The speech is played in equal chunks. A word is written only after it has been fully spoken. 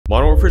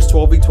Modern Warfare's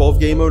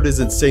 12v12 game mode is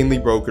insanely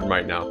broken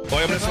right now. Boy,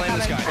 I'm gonna slam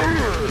this guy.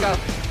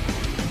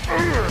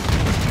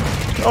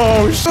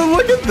 Oh shit,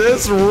 look at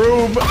this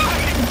room.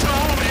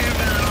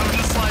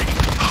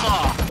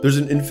 There's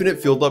an infinite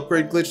field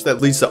upgrade glitch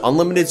that leads to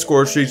unlimited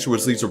score streaks,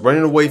 which leads to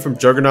running away from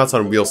juggernauts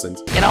on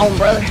Wheelsons. Get on,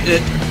 brother.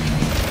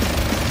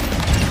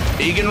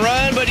 He can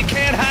run, but he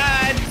can't hide.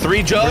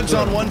 3 jugs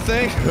on one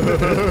thing.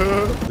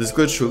 This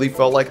glitch truly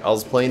felt like I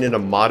was playing in a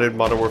modded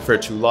Modern Warfare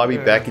 2 lobby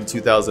back in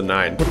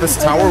 2009. With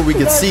this tower, we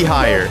could see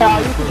higher.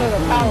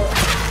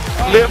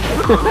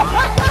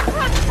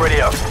 Ready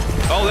up.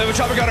 Oh, they have a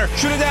chopper gunner.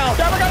 Shoot it down.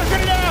 Chopper gunner,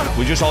 shoot it down.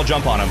 We just all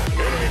jump on him.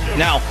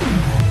 Now.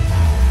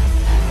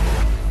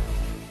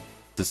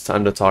 It's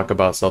time to talk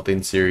about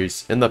something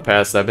serious. In the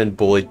past, I've been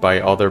bullied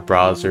by other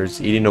browsers,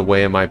 eating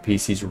away at my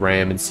PC's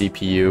RAM and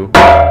CPU.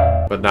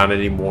 But not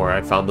anymore.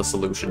 I found the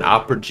solution.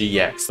 Opera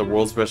GX, the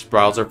world's best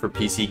browser for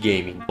PC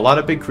gaming. A lot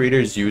of big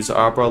creators use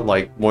Opera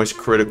like Moist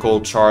Critical,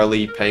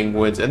 Charlie,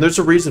 Penguins, and there's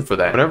a reason for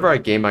that. Whenever I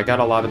game, I got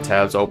a lot of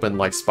tabs open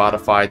like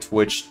Spotify,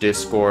 Twitch,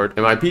 Discord,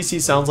 and my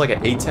PC sounds like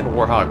an A10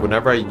 Warhawk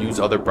whenever I use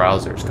other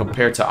browsers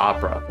compared to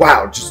Opera.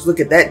 Wow, just look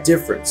at that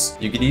difference.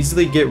 You can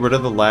easily get rid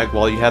of the lag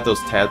while you have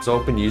those tabs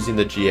open using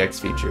the GX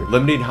feature,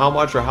 limiting how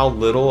much or how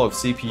little of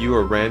CPU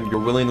or RAM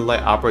you're willing to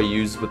let Opera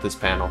use with this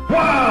panel.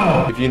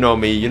 Wow! If you know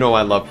me, you know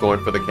I love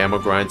going for the camo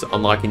grinds,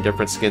 unlocking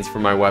different skins for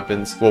my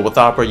weapons. Well, with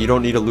Opera, you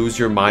don't need to lose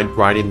your mind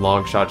grinding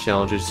long shot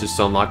challenges just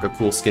to unlock a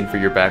cool skin for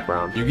your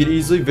background. You can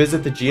easily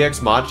visit the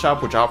GX mod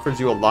shop, which offers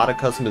you a lot of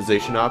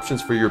customization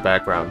options for your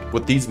background.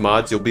 With these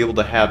mods, you'll be able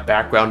to have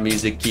background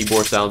music,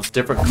 keyboard sounds,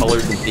 different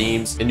colors and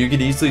themes, and you can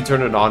easily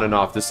turn it on and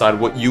off, decide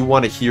what you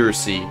want to hear or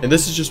see. And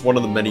this is just one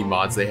of the many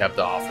mods they have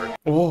to offer.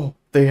 Oh,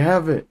 they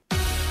have it.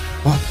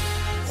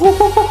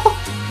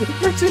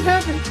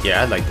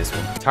 Yeah, I like this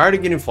one. Tired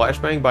of getting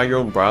flashbanged by your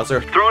own browser?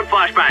 Throwing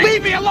flashbang.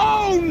 Leave me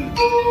alone!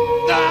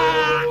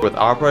 With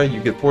Opera,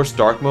 you can force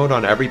dark mode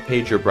on every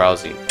page you're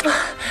browsing.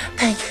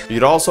 Thank you.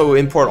 You'd also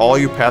import all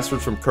your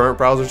passwords from current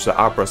browsers to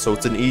Opera, so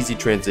it's an easy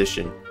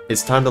transition.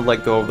 It's time to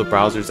let go of the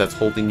browsers that's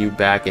holding you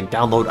back and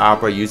download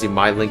Opera using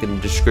my link in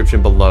the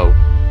description below.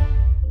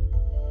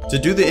 To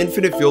do the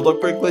infinite field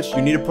upgrade glitch,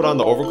 you need to put on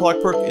the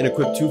overclock perk and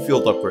equip 2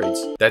 field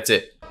upgrades. That's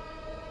it.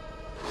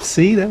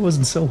 See, that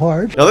wasn't so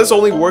hard. Now this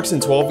only works in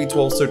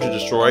 12v12 search and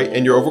destroy,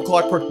 and your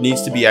overclock perk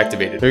needs to be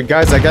activated. Hey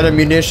guys, I got a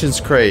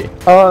munitions crate.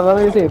 Oh,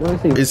 let me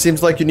see. It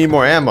seems like you need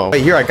more ammo.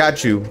 Wait, here, I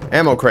got you.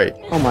 Ammo crate.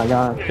 Oh my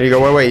god. Here you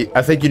go, wait,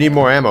 I think you need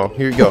more ammo.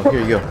 Here you go,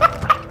 here you go.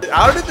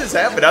 How did this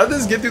happen? How did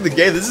this get through the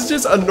game? This is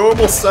just a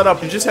normal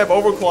setup. You just have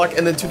overclock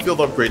and then 2 field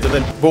upgrades, and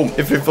then boom,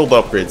 infinite field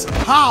upgrades.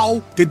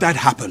 How did that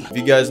happen? If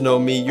you guys know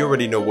me, you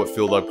already know what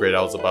field upgrade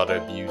I was about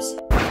to abuse.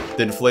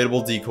 The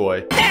inflatable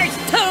decoy. There's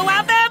 2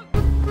 of them!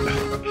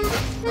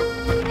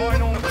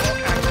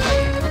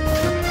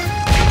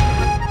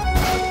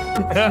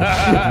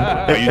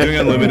 Are you doing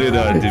unlimited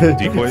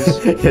decoys?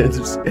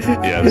 Yes,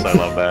 I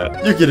love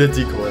that. You get a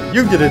decoy.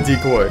 You get a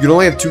decoy. You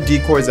only have 2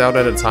 decoys out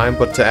at a time,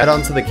 but to add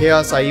on to the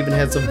chaos, I even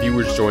had some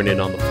viewers join in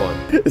on the fun.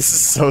 This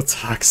is so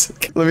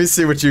toxic. Let me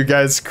see what you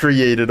guys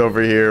created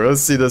over here.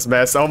 Let's see this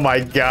mess. Oh my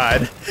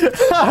god.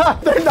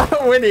 They're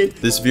not winning.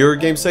 This viewer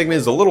game segment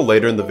is a little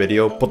later in the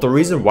video, but the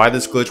reason why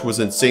this glitch was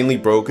insanely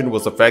broken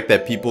was the fact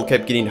that people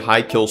kept getting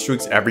high kill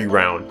streaks every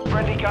round.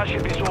 Friendly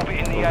gunship is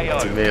orbiting the AO.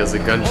 Tmal has a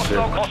gunship.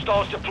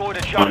 Hostiles deployed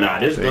a Oh, nah,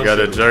 this They got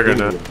a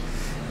juggernaut.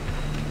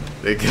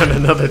 They got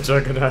another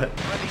juggernaut.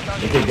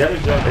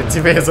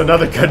 Tmal has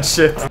another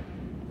gunship.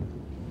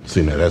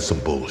 See, now that's some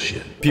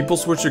bullshit. People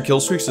switched their kill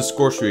streaks to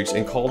score streaks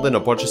and called in a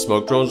bunch of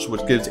smoke drones,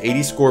 which gives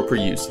 80 score per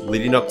use,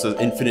 leading up to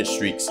infinite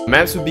streaks.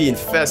 Maps would be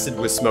infested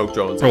with smoke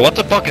drones. Bro, what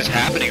the fuck is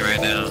happening right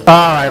now?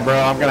 Alright, bro,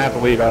 I'm gonna have to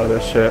leave out of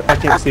this shit. I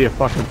can't see a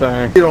fucking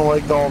thing. You don't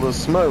like all the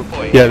smoke.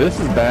 Yeah, this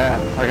is bad.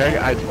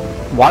 Like,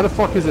 why the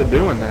fuck is it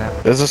doing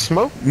that? Is the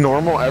smoke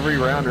normal every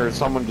round, or is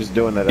someone just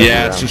doing that every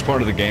round? It's just part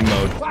of the game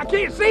mode. I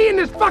can't see in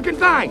this fucking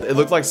thing! It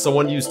looked like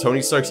someone used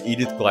Tony Stark's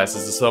Edith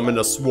glasses to summon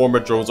a swarm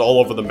of drones all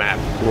over the map.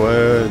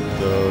 What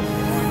the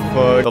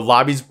fuck? The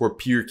lobbies were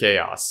pure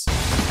chaos.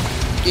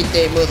 Get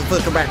that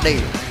motherfucker right there.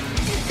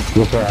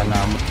 What's right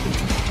now?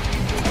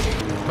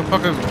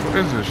 What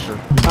is this shit?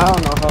 I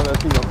don't know how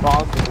that's even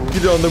possible.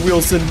 Get on the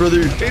Wilson,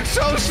 brother. It's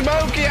so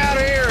smoky out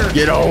here.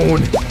 Get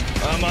on.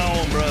 I'm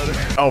on, brother.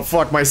 Oh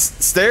fuck, my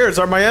stairs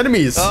are my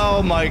enemies.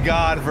 Oh my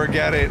god,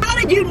 forget it. How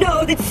did you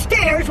know that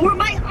stairs were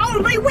my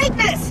only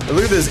weakness?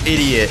 Look at this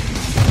idiot.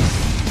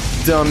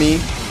 Dummy.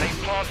 They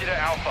planted at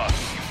Alpha.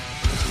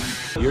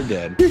 You're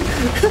dead.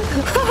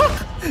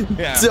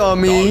 Yeah,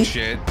 Dummy. dog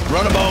shit.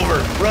 Run him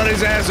over. Run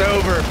his ass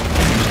over.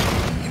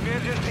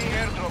 Emergency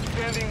airdrop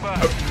standing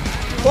by.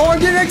 Oh, I'm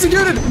getting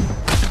executed.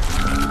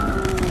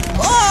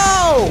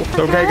 Oh! It's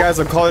okay, guys.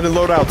 I'm calling in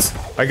loadouts.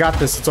 I got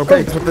this. It's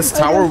okay. With this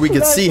tower, we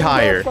can see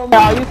higher.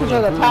 Yeah, you can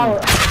go to the tower.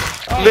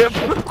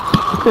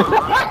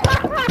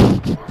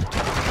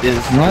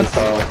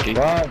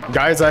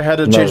 Guys, I had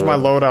to change my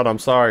loadout. I'm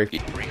sorry.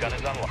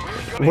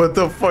 What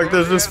the fuck?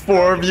 There's just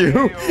 4 of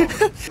you.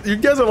 You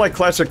guys are like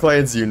Clash of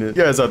Clans unit.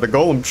 You guys are the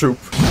Golem troop.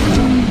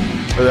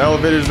 The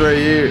elevator's right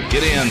here.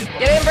 Get in.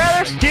 Get in,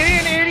 brothers.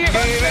 Get in, idiot.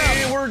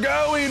 Hey, we're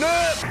going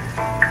up.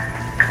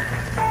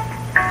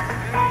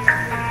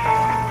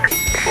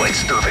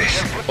 Let's do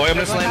this. Oh, I'm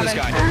gonna slam this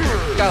guy.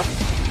 Go.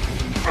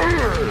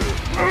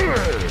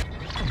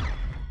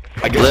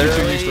 I guess you're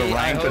so used to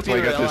rank, that's why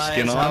you got this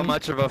skin how on.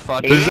 much of a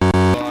fucking you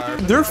are.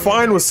 They're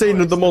fine with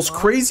saying the most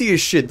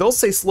craziest shit. They'll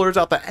say slurs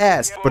out the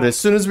ass. But as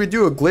soon as we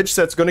do a glitch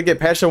that's gonna get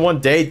patched in one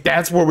day,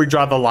 that's where we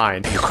draw the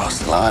line. You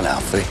crossed the line,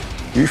 Alfie.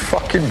 You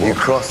fucking You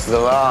crossed the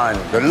line.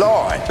 The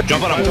line.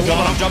 Jump on him, jump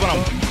on him, jump on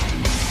him.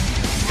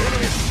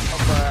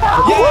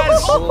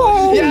 Yes!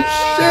 Oh,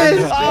 shit!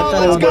 Oh,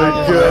 let's go!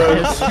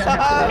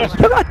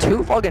 You got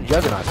 2 fucking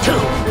juggernauts.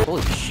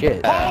 Holy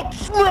shit.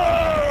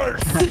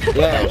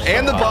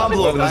 And the bomb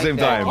blow at the same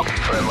time.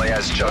 Friendly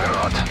as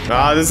Juggernaut.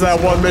 Ah, this is that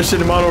one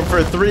mission in Modern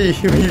Warfare 3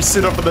 where you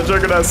sit up in the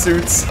Juggernaut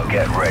suits.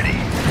 Get ready.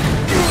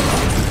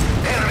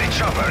 Enemy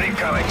chopper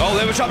incoming. Oh,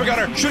 they have a chopper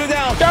gunner. Shoot it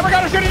down. Chopper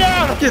gunner, shoot it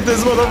down! Get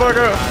this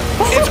motherfucker!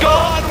 It's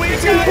gone. We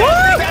got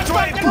it. That's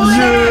right.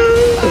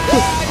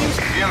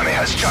 The enemy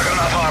has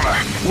Juggernaut armor.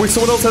 Wait,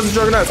 someone else has a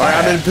Juggernaut. Alright,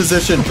 I'm in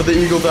position for the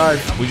Eagle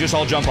dive. We just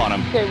all jump on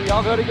him. Okay, we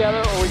all go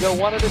together or we go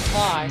one at a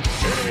time.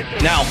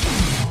 Now.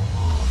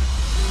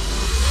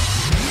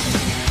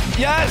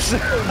 Yes!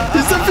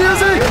 He's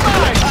defusing!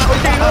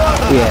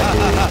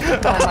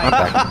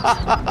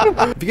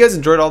 If you guys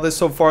enjoyed all this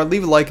so far,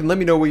 leave a like and let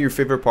me know what your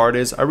favorite part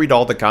is. I read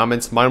all the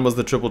comments. Mine was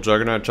the triple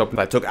Juggernaut jump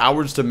that took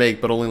hours to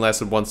make but only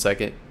lasted 1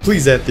 second.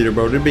 Please add theater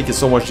mode. It'd make it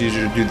so much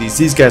easier to do these.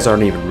 These guys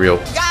aren't even real.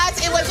 Guys,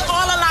 it was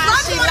all a lie.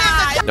 She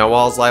lied. Now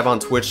while I was live on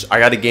Twitch, I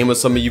got a game with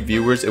some of you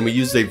viewers and we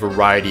used a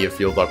variety of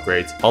field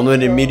upgrades.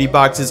 Unlimited meaty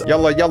boxes.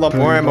 Yalla,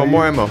 more ammo,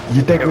 more ammo.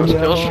 You think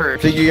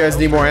Think you guys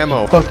need more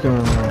ammo.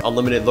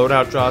 Unlimited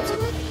loadout drops.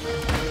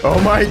 Oh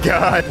my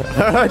god.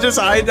 I just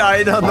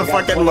died on the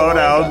fucking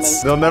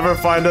loadouts. They'll never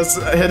find us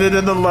hidden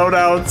in the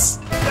loadouts.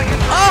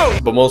 Oh!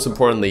 But most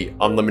importantly,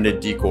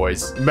 unlimited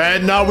decoys.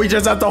 Man, now we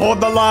just have to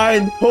hold the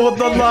line. Hold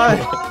the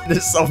line.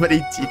 There's so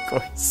many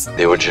decoys.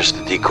 They were just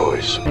the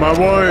decoys. My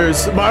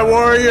warriors. My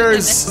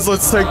warriors.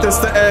 Let's take this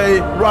to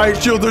A. Right,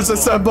 shielders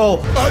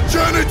assemble. Our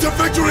journey to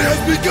victory has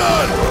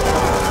begun!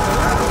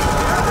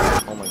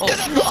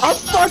 I'm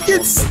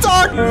fucking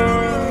stuck.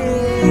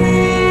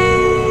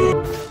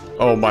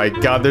 Oh my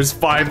god, there's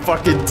 5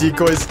 fucking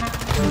decoys.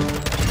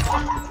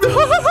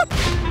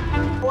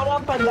 What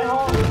up,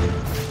 pendejo?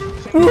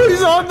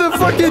 He's on the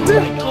fucking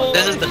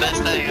This is the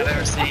best thing I've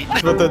ever seen.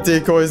 Put the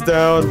decoys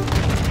down.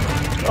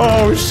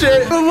 Oh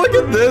shit, look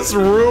at this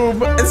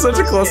room. It's such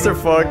a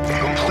clusterfuck.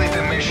 Complete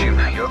the mission.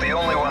 You're the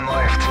only one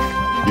left.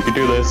 You can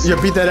do this. Yeah,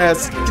 beat that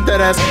ass. Get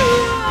that ass.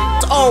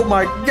 Oh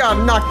my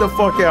god, knock the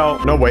fuck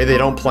out. No way they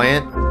don't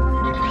plant.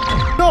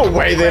 No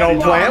way they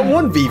don't plant.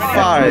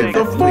 1v5.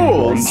 The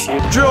fools.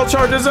 Drill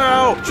charges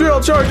out.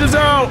 Drill charges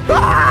out.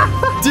 Ah!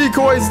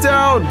 Decoys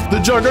down. The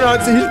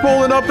Juggernaut's, he's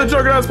pulling up. The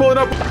Juggernaut's pulling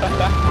up.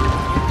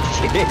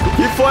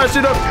 He flashed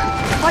it up.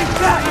 Fight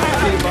back!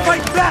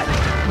 Fight back!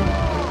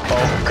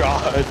 Oh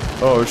god.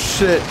 Oh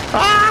shit.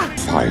 Ah!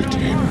 Fight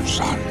him,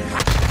 son.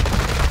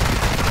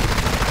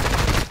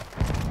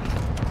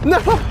 No!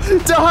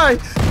 Die!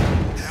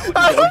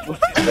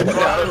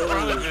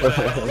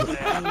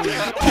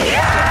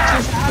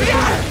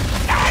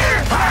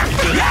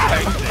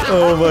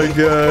 Oh my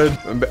god.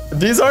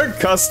 These aren't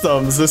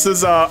customs. This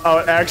is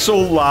an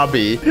actual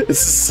lobby.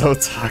 This is so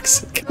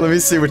toxic. Let me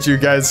see what you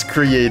guys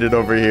created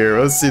over here.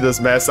 Let's see this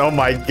mess. Oh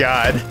my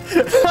god.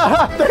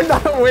 They're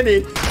not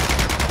winning.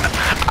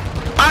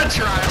 I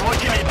tried. What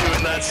can you do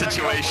in that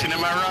situation?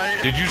 Am I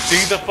right? Did you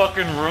see the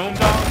fucking room,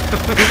 dog?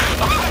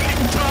 I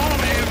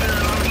don't either.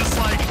 And I'm just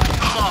like,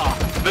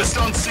 this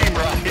don't seem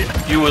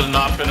right. You was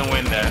not gonna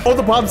win that. Oh,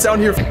 the bomb's down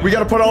here. We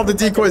gotta put all the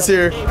decoys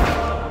here.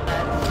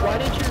 Why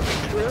did your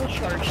drill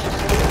charge?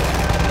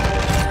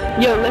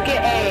 Yo, look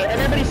at A.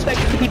 Everybody's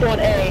expecting people on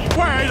A.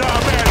 Wait a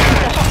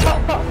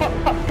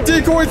minute!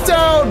 Decoys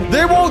down.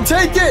 They won't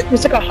take it.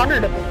 There's like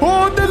 100 of them.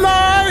 Hold the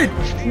line.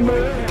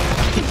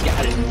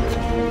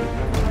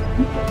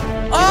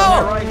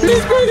 Oh,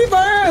 he's beating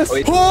my ass.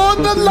 Hold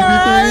the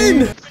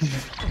line.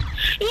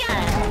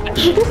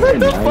 What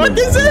the fuck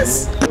is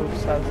this?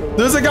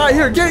 There's a guy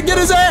here. Get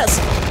his ass.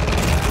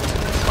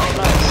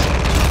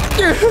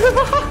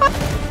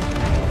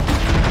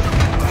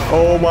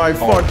 Oh my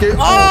fucking.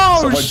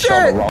 Oh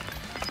shit.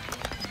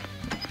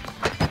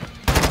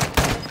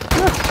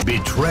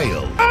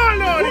 Betrayal.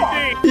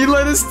 He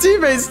let his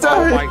teammates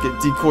die.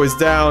 Get decoys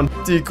down.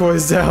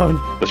 Decoys down.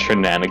 The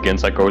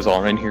shenanigans that goes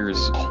on in here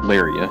is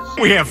hilarious.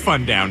 We have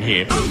fun down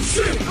here.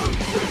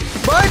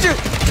 Behind you.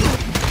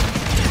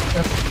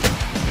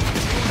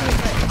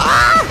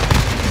 Ah!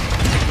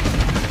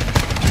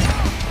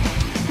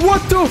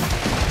 What the?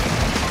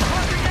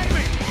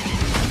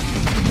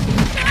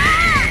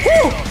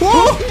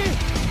 Whoa!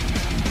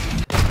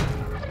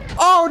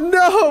 Oh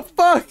no!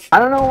 Fuck! I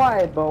don't know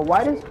why, but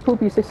why does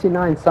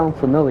Poopy69 sound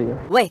familiar?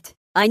 Wait,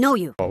 I know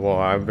you. Oh, well,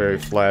 I'm very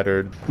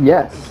flattered.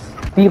 Yes,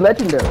 the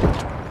legendary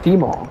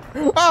Tmal.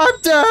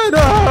 I'm dead!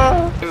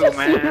 Ah! Ooh,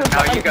 man.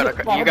 Now you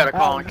gotta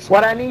call him.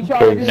 What I need y'all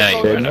to do is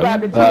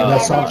subscribe to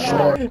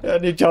Tmal. I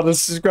need y'all to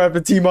subscribe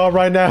to Tmal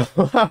right now.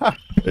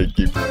 Thank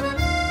you.